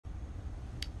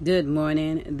Good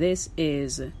morning. This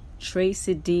is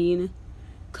Tracy Dean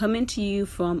coming to you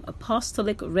from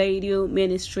Apostolic Radio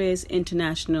Ministries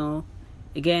International.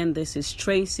 Again, this is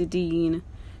Tracy Dean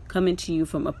coming to you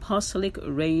from Apostolic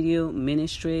Radio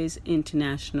Ministries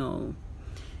International.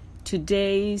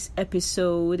 Today's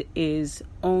episode is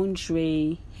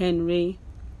Andre Henry.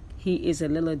 He is a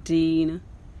little dean,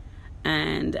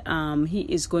 and he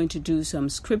is going to do some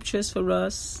scriptures for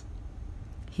us.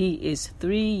 He is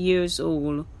 3 years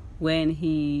old when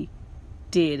he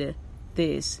did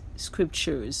this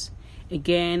scriptures.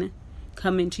 Again,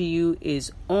 coming to you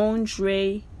is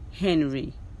Andre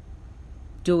Henry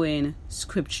doing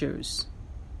scriptures.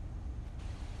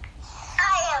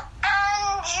 I am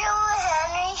Andrew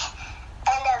Henry,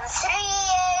 and I'm 3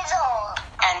 years old.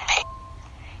 And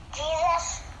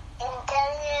Jesus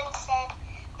intelligent said,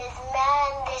 "With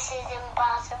man this is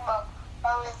impossible,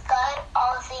 but with God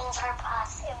all things are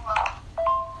possible."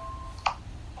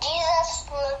 Jesus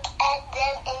looked at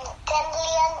them intently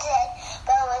and said,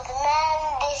 "But with man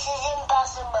this is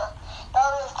impossible, but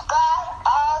with God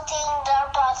all things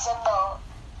are possible."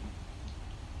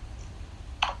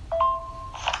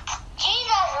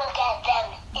 Jesus looked at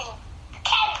them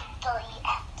intently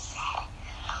and said,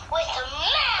 "With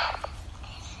man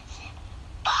this is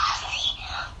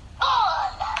impossible,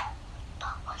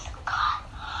 but with God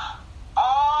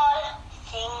all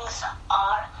things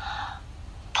are possible."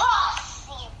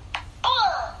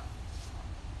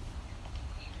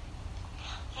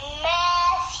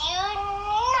 Matthew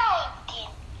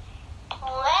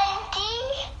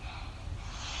 19:26.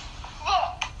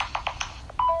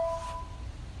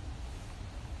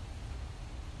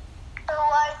 Who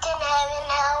art in heaven,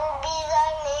 hallowed be thy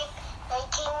name. Thy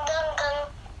kingdom come,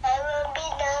 thy will be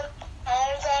done,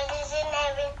 as it is in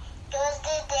heaven. Give us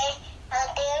this day our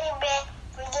daily bread.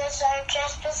 Forgive us our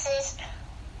trespasses,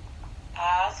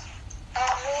 as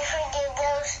we forgive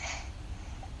those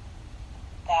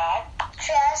that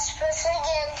trespass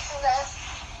against us.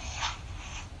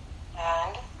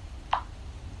 And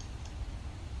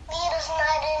lead us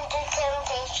not into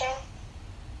temptation.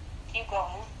 Keep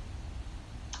going.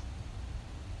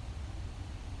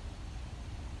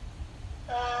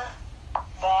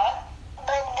 But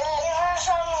deliver us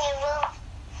from evil.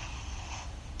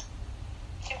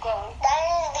 Keep going.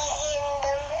 Thine is the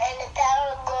kingdom and the power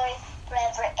and glory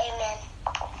forever. Amen.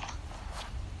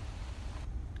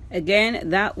 Again,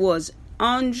 that was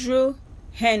Andrew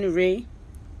Henry.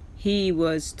 He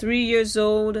was 3 years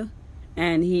old,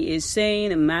 and he is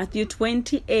saying Matthew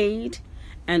 28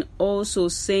 and also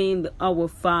saying the Our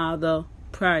Father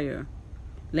prayer.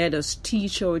 Let us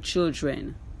teach our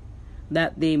children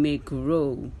that they may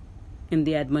grow in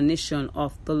the admonition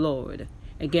of the Lord.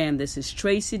 Again, this is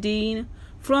Tracy Dean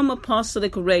from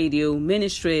Apostolic Radio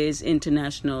Ministries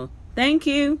International. Thank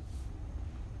you.